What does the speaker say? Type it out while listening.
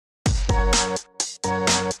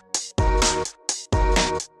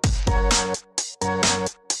The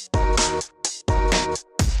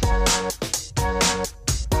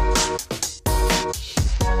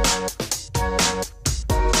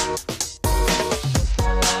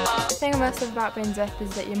thing I most love about Brinsworth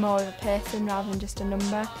is that you're more of a person rather than just a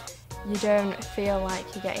number. You don't feel like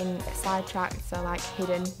you're getting sidetracked or like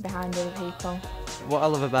hidden behind other people. What I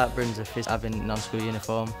love about Brinsworth is having non-school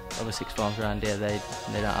uniform. Other sixth forms around here, they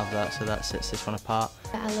don't have that, so that sets this one apart.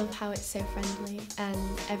 I love how it's so friendly and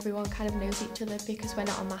everyone kind of knows each other because we're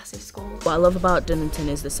not a massive school. What I love about Dunnington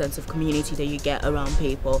is the sense of community that you get around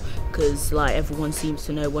people, because like everyone seems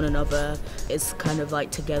to know one another. It's kind of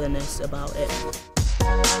like togetherness about it.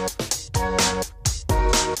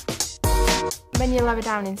 When you're lower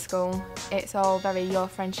down in school, it's all very your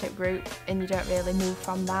friendship group and you don't really move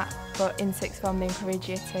from that. But in sixth form they encourage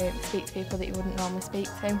you to speak to people that you wouldn't normally speak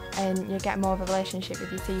to, and you get more of a relationship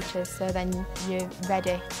with your teachers, so then you're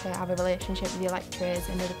ready to have a relationship with your lecturers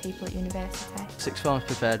and other people at university. Sixth form's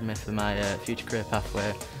prepared me for my future career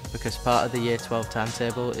pathway, because part of the Year 12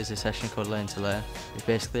 timetable is a session called Learn to Learn. It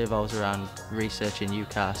basically revolves around researching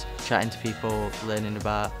UCAS, chatting to people, learning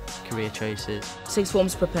about career choices. Sixth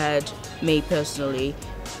form's prepared me personally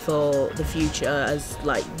for the future, as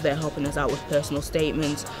like they're helping us out with personal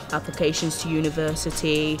statements, applications to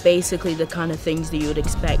university, basically the kind of things that you would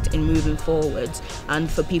expect in moving forwards. And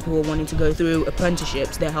for people who are wanting to go through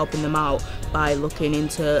apprenticeships, they're helping them out by looking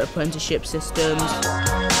into apprenticeship systems.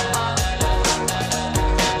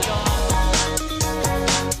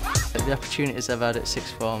 The opportunities I've had at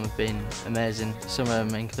sixth form have been amazing. Some of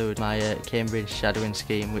them include my Cambridge shadowing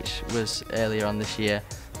scheme, which was earlier on this year,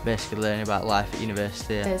 basically learning about life at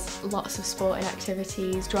university. There's lots of sporting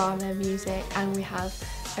activities, drama, music, and we have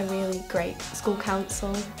a really great school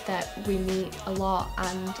council that we meet a lot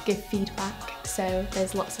and give feedback, so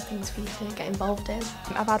there's lots of things for you to get involved in.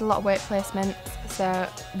 I've had a lot of work placements, so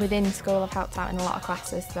within school I've helped out in a lot of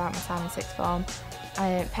classes throughout my time in sixth form.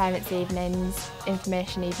 Parents' evenings,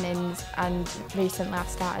 information evenings, and recently I've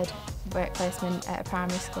started work placement at a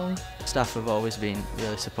primary school. Staff have always been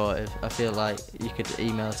really supportive. I feel like you could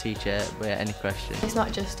email a teacher with any question. It's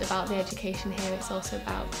not just about the education here, it's also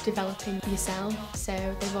about developing yourself, so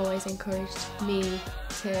they've always encouraged me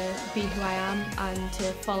to be who I am and to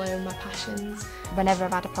follow my passions. Whenever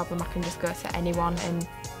I've had a problem I can just go to anyone and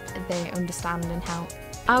they understand and help.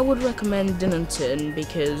 I would recommend Dunnington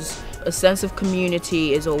because a sense of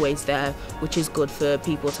community is always there, which is good for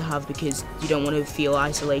people to have because you don't want to feel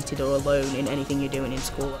isolated or alone in anything you're doing in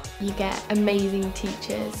school. You get amazing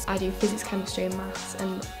teachers. I do physics, chemistry and maths,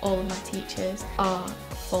 and all of my teachers are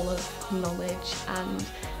full of knowledge, and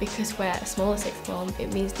because we're a smaller sixth form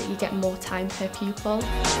it means that you get more time per pupil.